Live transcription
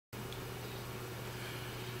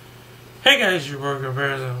Hey guys, your Burger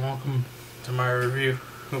Bears, and welcome to my review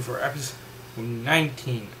for episode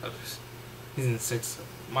 19 of season 6 of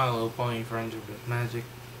My Little Pony Friendship with Magic.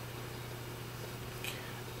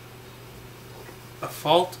 A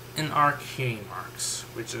Fault in Our Cutie Marks,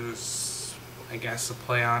 which is, I guess, a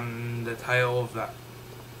play on the title of that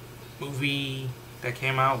movie that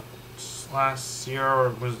came out last year,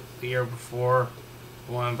 or was it the year before?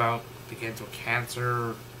 The one about the kids with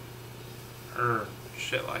cancer, or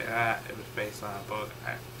shit like that. It was based on a book.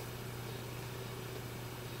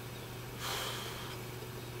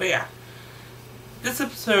 But yeah, this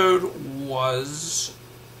episode was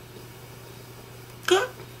good.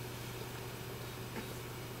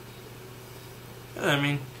 I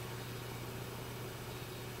mean,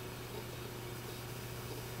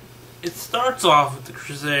 it starts off with the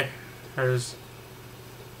Crusaders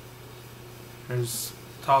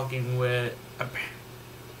talking with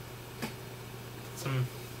some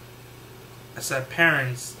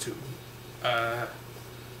parents to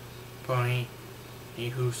Pony,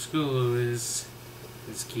 whose school is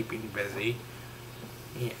keeping busy,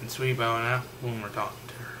 and Sweet Bona, when we're talking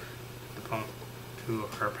to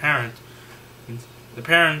her parents. And the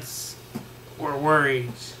parents were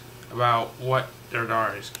worried about what their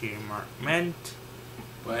daughter's cutie mark meant,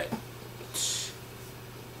 but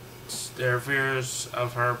their fears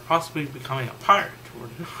of her possibly becoming a pirate were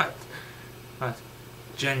not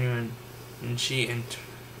genuine, and she in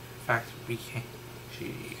fact became.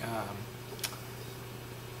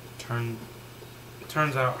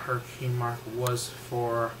 Turns out her key mark was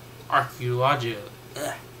for archaeology.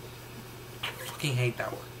 Ugh. I fucking hate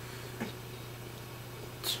that word.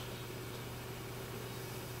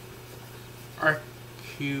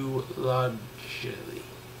 Archaeologically.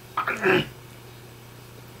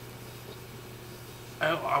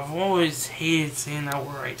 I've always hated saying that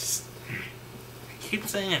word. I keep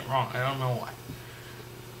saying it wrong. I don't know why.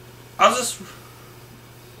 I'll just...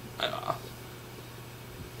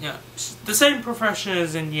 yeah, the same profession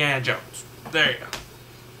as Indiana Jones. There you go.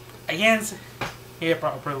 I can't say it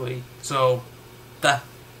properly, so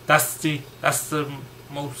that's the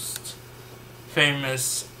most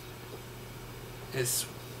famous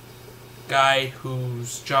guy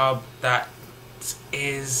whose job that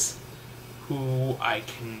is who I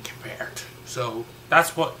can compare to. So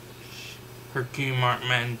that's what her key mark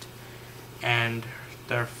meant, and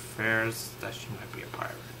their fears that she might be a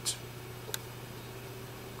pirate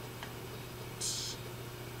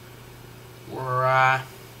were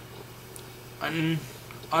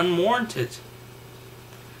unwarranted.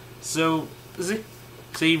 So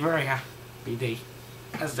very happy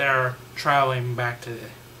as they're traveling back to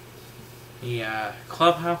the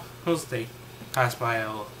clubhouse. They pass by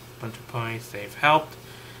a bunch of ponies they've helped.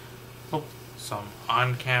 Some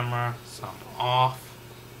on camera, some off.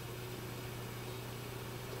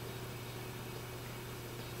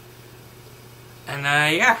 And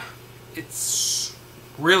yeah, it's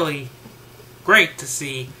really great to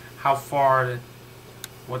see how far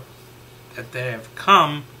that they have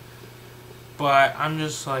come. But I'm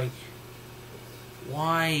just like,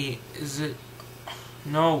 why is it?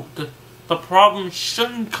 No, the problem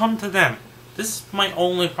shouldn't come to them. This is my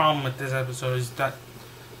only problem with this episode, is that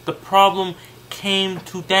the problem came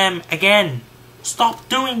to them again. Stop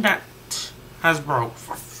doing that, Hasbro,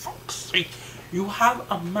 for fuck's sake. You have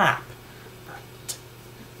a map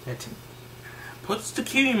that puts the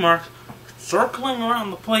cutie marks circling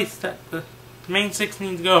around the place that the main six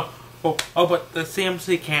need to go. Oh, but the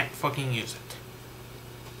CMC can't fucking use it.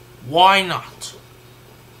 Why not?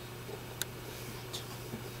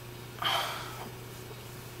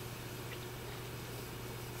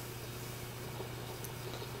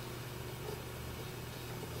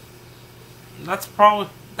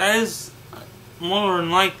 That is more than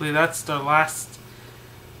likely that's their last.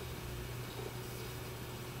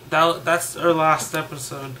 That's their last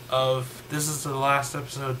episode of. This is the last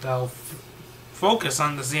episode they'll focus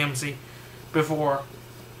on the CMC before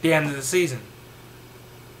the end of the season.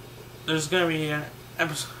 There's gonna be an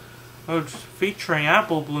episode featuring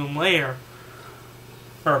Apple Bloom later,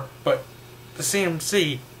 but the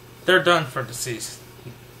CMC, they're done for the season.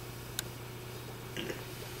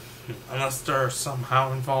 Unless they're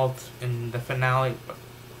somehow involved in the finale, but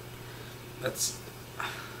that's...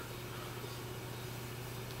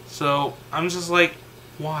 So, I'm just like,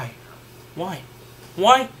 why? They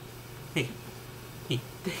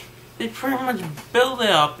pretty much build it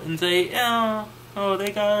up and say, oh,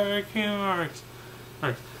 they got our cutie marks.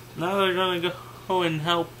 Now they're gonna go and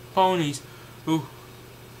help ponies who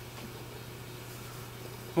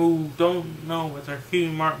don't know what their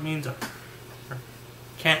cutie mark means, or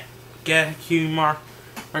can't get a cutie mark,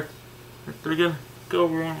 or they're gonna go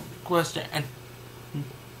around Equestria and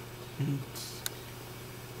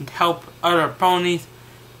help other ponies.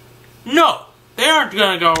 No! They aren't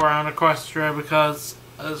gonna go around Equestria because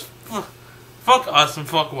fuck us and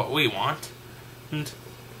fuck what we want. And,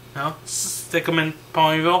 you know, stick them in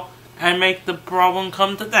Ponyville and make the problem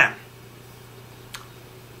come to them.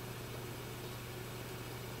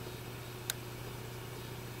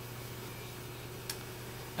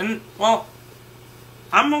 And, well,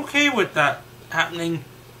 I'm okay with that happening.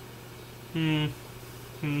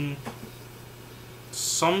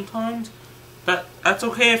 Sometimes. That's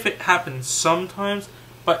okay if it happens sometimes,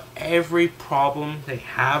 but every problem they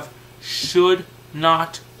have should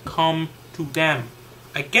not come to them.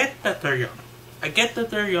 I get that they're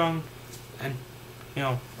young. And, you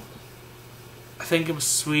know, I think it was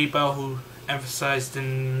Sweet Belle who emphasized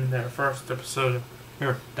in their first episode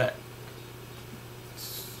here that,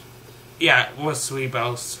 yeah, it was Sweet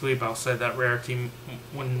Belle. Sweet Belle said that Rarity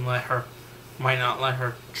might not let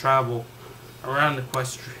her travel around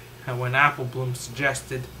Equestria. And when Apple Bloom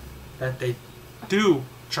suggested that they do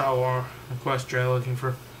travel around Equestria looking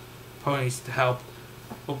for ponies to help,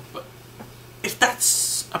 well, but if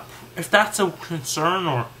that's a concern,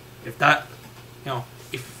 or if that, you know,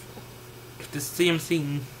 if the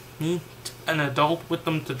CMC need an adult with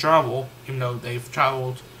them to travel, even though they've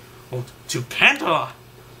traveled to Canada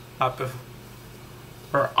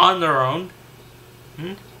or on their own,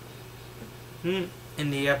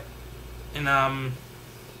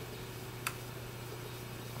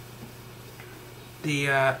 the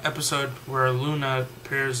episode where Luna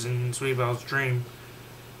appears in Sweet Belle's dream,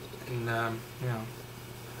 and you know,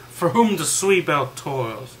 for whom the Sweet Belle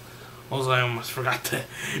toils. Also, I almost forgot the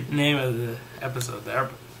name of the episode there,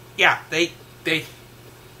 but yeah, they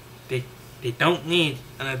don't need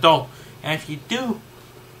an adult, and if you do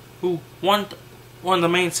want one of the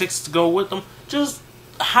main six to go with them, just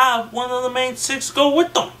have one of the main six go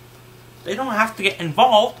with them. They don't have to get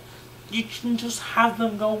involved. You can just have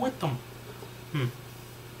them go with them.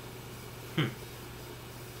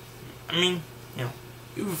 I mean, you know,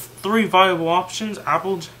 you have three viable options: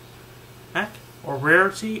 Applejack, or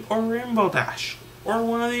Rarity, or Rainbow Dash, or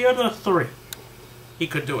one of the other three. He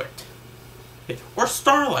could do it. Or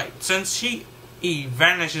Starlight, since he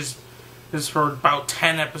vanishes for about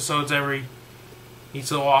 10 episodes every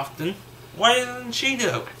so often. Why doesn't she do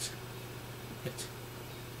it?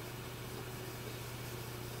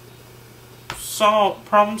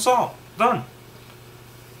 Problem solved. Done.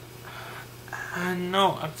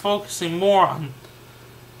 No, I'm focusing more on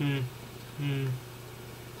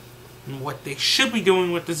what they should be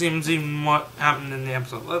doing with the CMC and what happened in the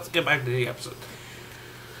episode. Let's get back to the episode.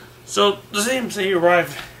 So, the CMC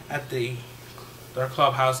arrive at their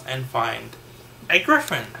clubhouse and find a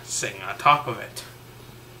griffin sitting on top of it.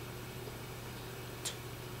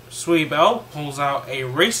 Sweet Belle pulls out a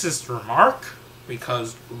racist remark,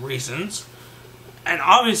 because reasons. And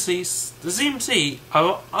obviously, the CMC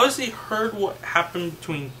obviously heard what happened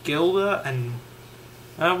between Gilda and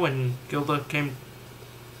when Gilda came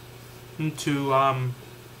into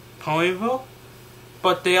Ponyville,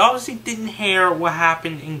 but they obviously didn't hear what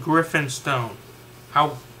happened in Griffinstone.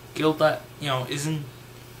 How Gilda, you know, isn't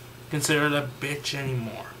considered a bitch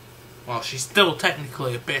anymore. Well, she's still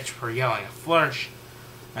technically a bitch for yelling at Flourish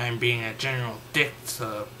and being a general dick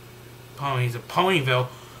to ponies of Ponyville.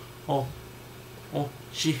 Well,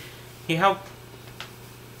 he helped.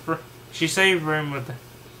 She saved him with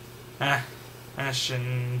Ash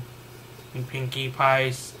and Pinkie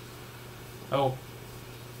Pies. So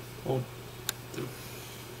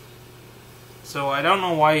I don't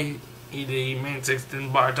know why the main six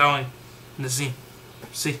didn't bother telling the scene.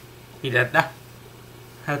 See, he did that.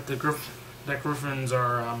 That the Griffins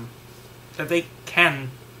are that they can.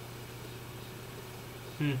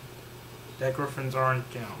 That Griffins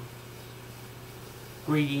aren't, you know,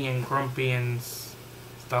 greedy and grumpy and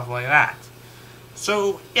stuff like that.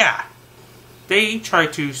 So yeah, they try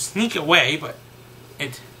to sneak away, but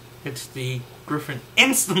it's the Griffin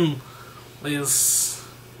instantly.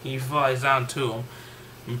 He flies down to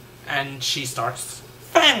him, and she starts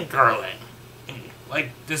fangirling. Like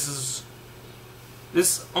this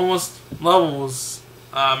almost levels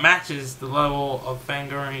matches the level of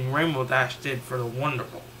fangirling Rainbow Dash did for the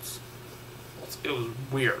Wonderbolts. It was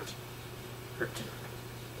weird.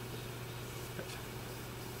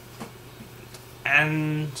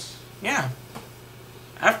 And yeah,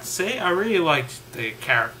 I have to say I really liked the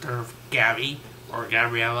character of Gabby, or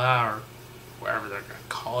Gabriella, or whatever they're gonna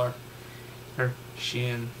call her.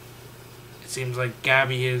 It seems like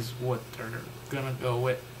Gabby is what they're gonna go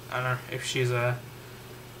with. I don't know if she's gonna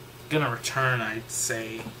return. I'd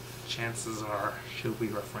say chances are she'll be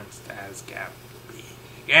referenced as Gabby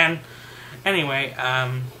again. Anyway,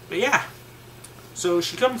 but yeah. So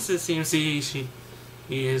she comes to the CMC. She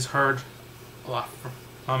is heard a lot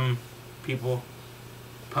from people.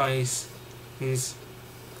 Ponies. He's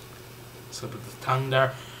slip of the tongue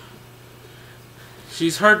there.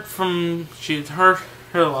 She's heard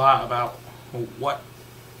a lot about what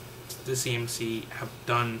the CMC have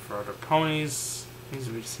done for other ponies. These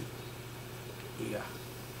are the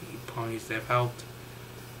ponies they've helped.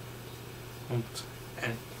 And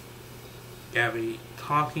Gabby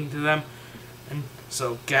talking to them. And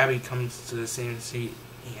so Gabby comes to the CMC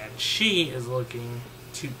and she is looking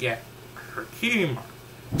to get her cutie mark.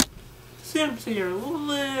 The CMC are a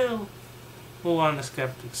little on the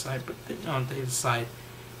skeptic side, but they decide,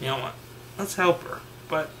 you know what, let's help her.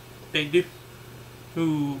 But they do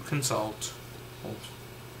consult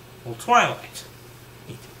old Twilight.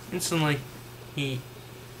 Instantly, he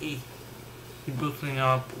boosting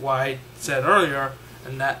up what I said earlier,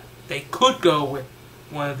 and that they could go with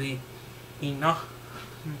one of the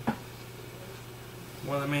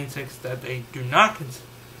main six that they do not consider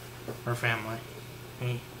her family,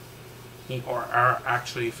 or are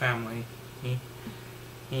actually family.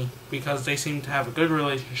 Because they seem to have a good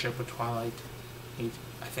relationship with Twilight.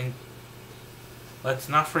 I think, let's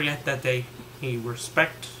not forget that they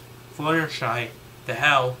respect Fluttershy to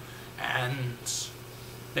hell, and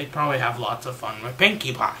they probably have lots of fun with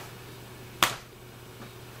Pinkie Pie.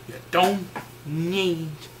 You don't need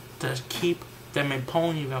to keep them in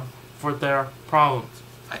Ponyville for their problems.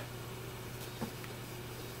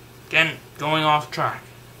 Again, going off track.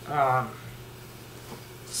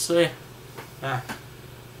 So yeah.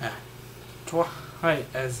 Twilight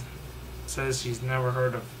says she's never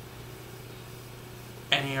heard of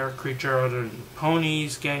any other creature other than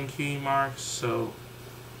ponies getting cutie marks, so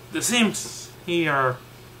the Sims here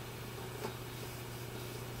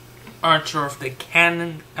aren't sure if they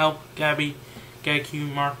can help Gabby get a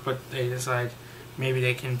cutie mark, but they decide maybe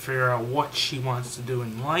they can figure out what she wants to do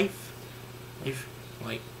in life.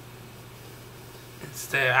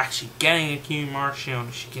 Instead of actually getting a cutie mark, she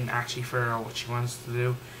can actually figure out what she wants to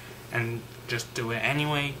do and just do it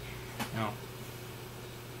anyway.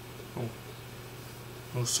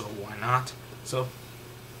 So why not? So,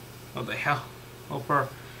 they help her.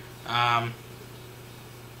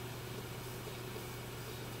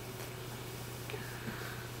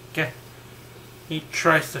 Okay. He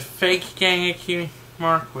tries to fake getting a cutie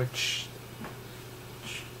mark, which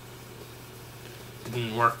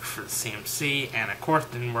didn't work for the CMC, and of course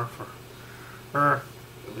didn't work for her.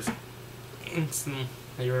 It was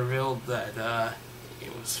instantly revealed that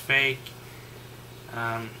it was fake.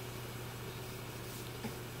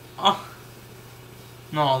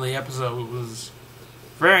 No, the episode was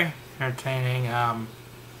very entertaining.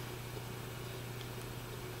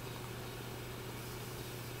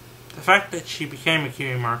 The fact that she became a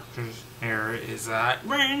cutie marker here is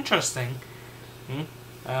very interesting.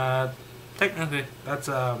 Technically, that's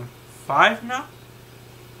 5 now.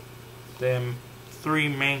 Them 3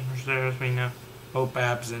 main characters we know, Hope,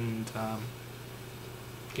 Babs, and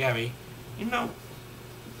Gabby.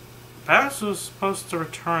 Babs was supposed to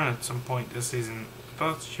return at some point this season. I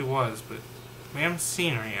thought she was, but we haven't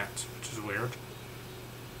seen her yet, which is weird.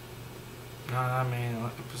 Not that many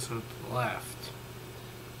episodes left.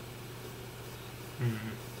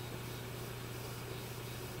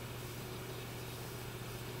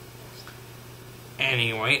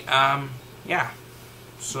 Anyway, yeah.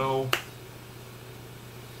 So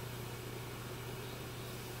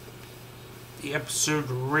the episode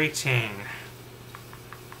rating.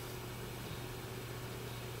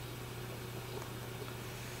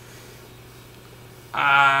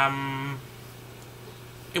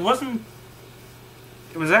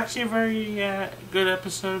 It was actually a very good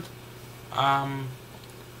episode. I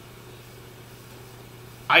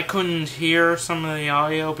couldn't hear some of the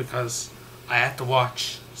audio because I had to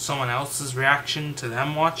watch someone else's reaction to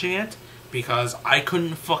them watching it, because I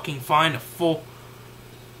couldn't fucking find a full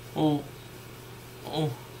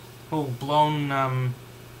blown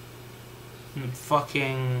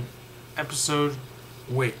fucking episode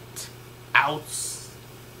without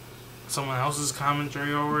someone else's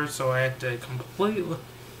commentary over it, so I had to completely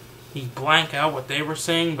blank out what they were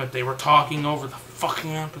saying, but they were talking over the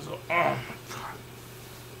fucking episode. Oh my god.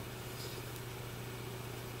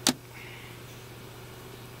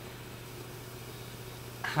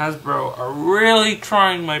 Hasbro are really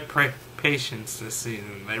trying my patience this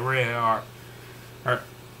season. They really are. Our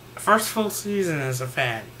first full season as a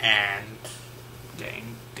fan, and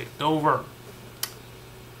getting dicked over.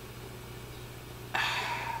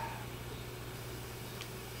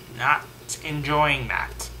 not enjoying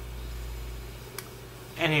that.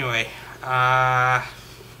 Anyway,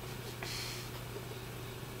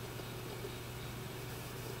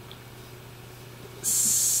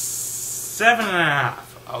 7.5.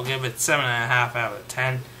 I'll give it 7.5 out of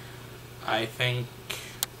 10. I think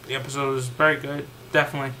the episode is very good.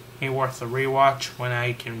 Definitely worth a rewatch when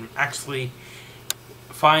I can actually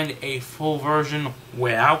find a full version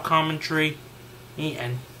without commentary.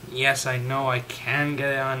 And yes, I know I can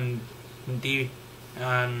get it on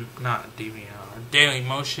not DVR, Daily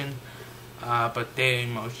Motion, but Daily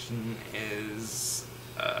Motion is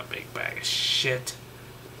a big bag of shit.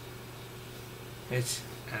 It's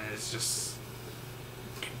just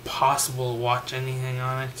impossible to watch anything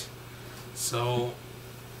on it. So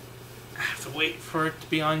I have to wait for it to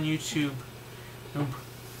be on YouTube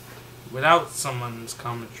without someone's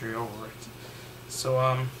commentary over it.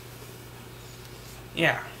 So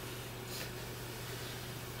yeah.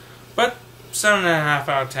 But 7.5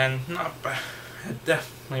 out of 10, not bad.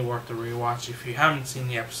 Definitely worth a rewatch. If you haven't seen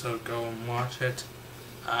the episode, go and watch it.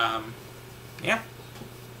 Yeah.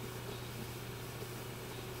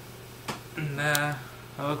 And I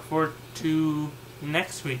look forward to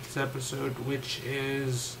next week's episode, which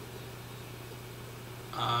is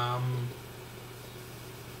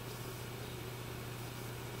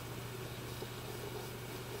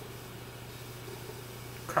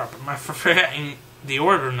crap, am I forgetting the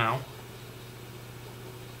order now?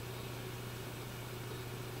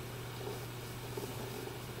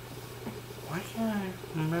 Why can't I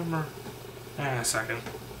remember? Hang on a second.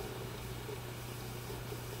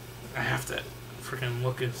 I have to freaking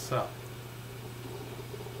look this up.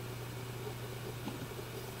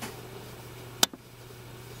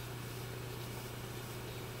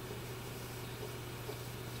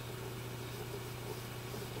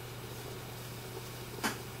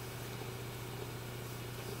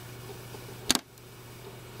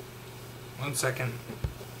 One second.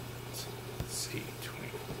 Let's see.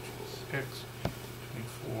 26,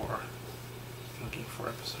 24. Looking for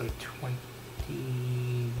episode 20.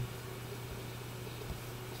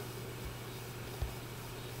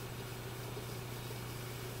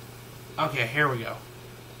 Okay, here we go.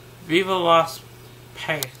 Viva Las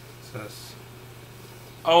Pegasus.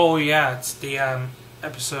 Oh yeah, it's the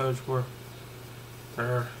episode where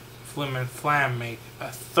Flim and Flam make a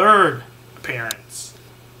third appearance.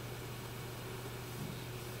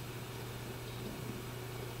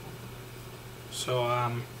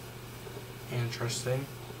 So interesting.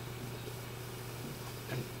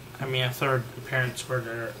 I mean, a third appearance where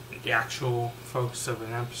they're the actual focus of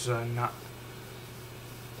an episode, not.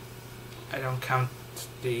 I don't count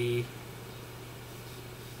the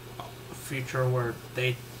future where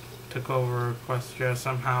they took over Equestria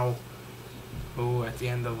somehow. Who at the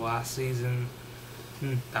end of last season,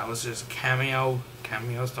 that was just a cameo.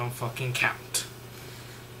 Cameos don't fucking count.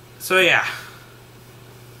 So yeah,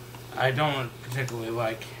 I don't particularly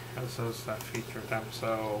like episodes that feature them.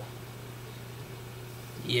 So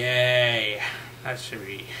yay, that should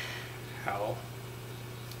be hell.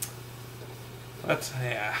 But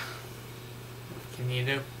yeah. Can you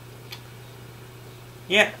do?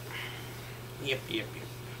 Yeah. Yep.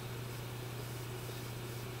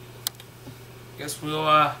 Guess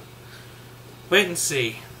we'll wait and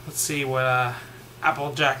see. Let's see what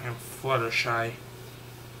Applejack and Fluttershy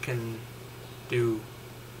can do.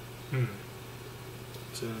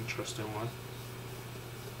 It's an interesting one.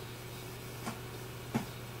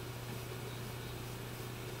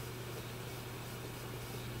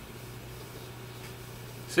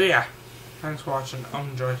 So yeah. Thanks for watching.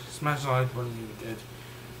 Enjoy. Smash the like button if you did.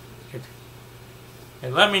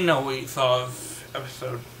 And let me know what you thought of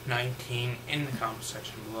episode 19 in the comment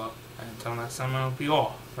section below. And until next time, I hope you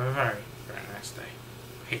all have a very, very nice day.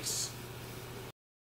 Peace.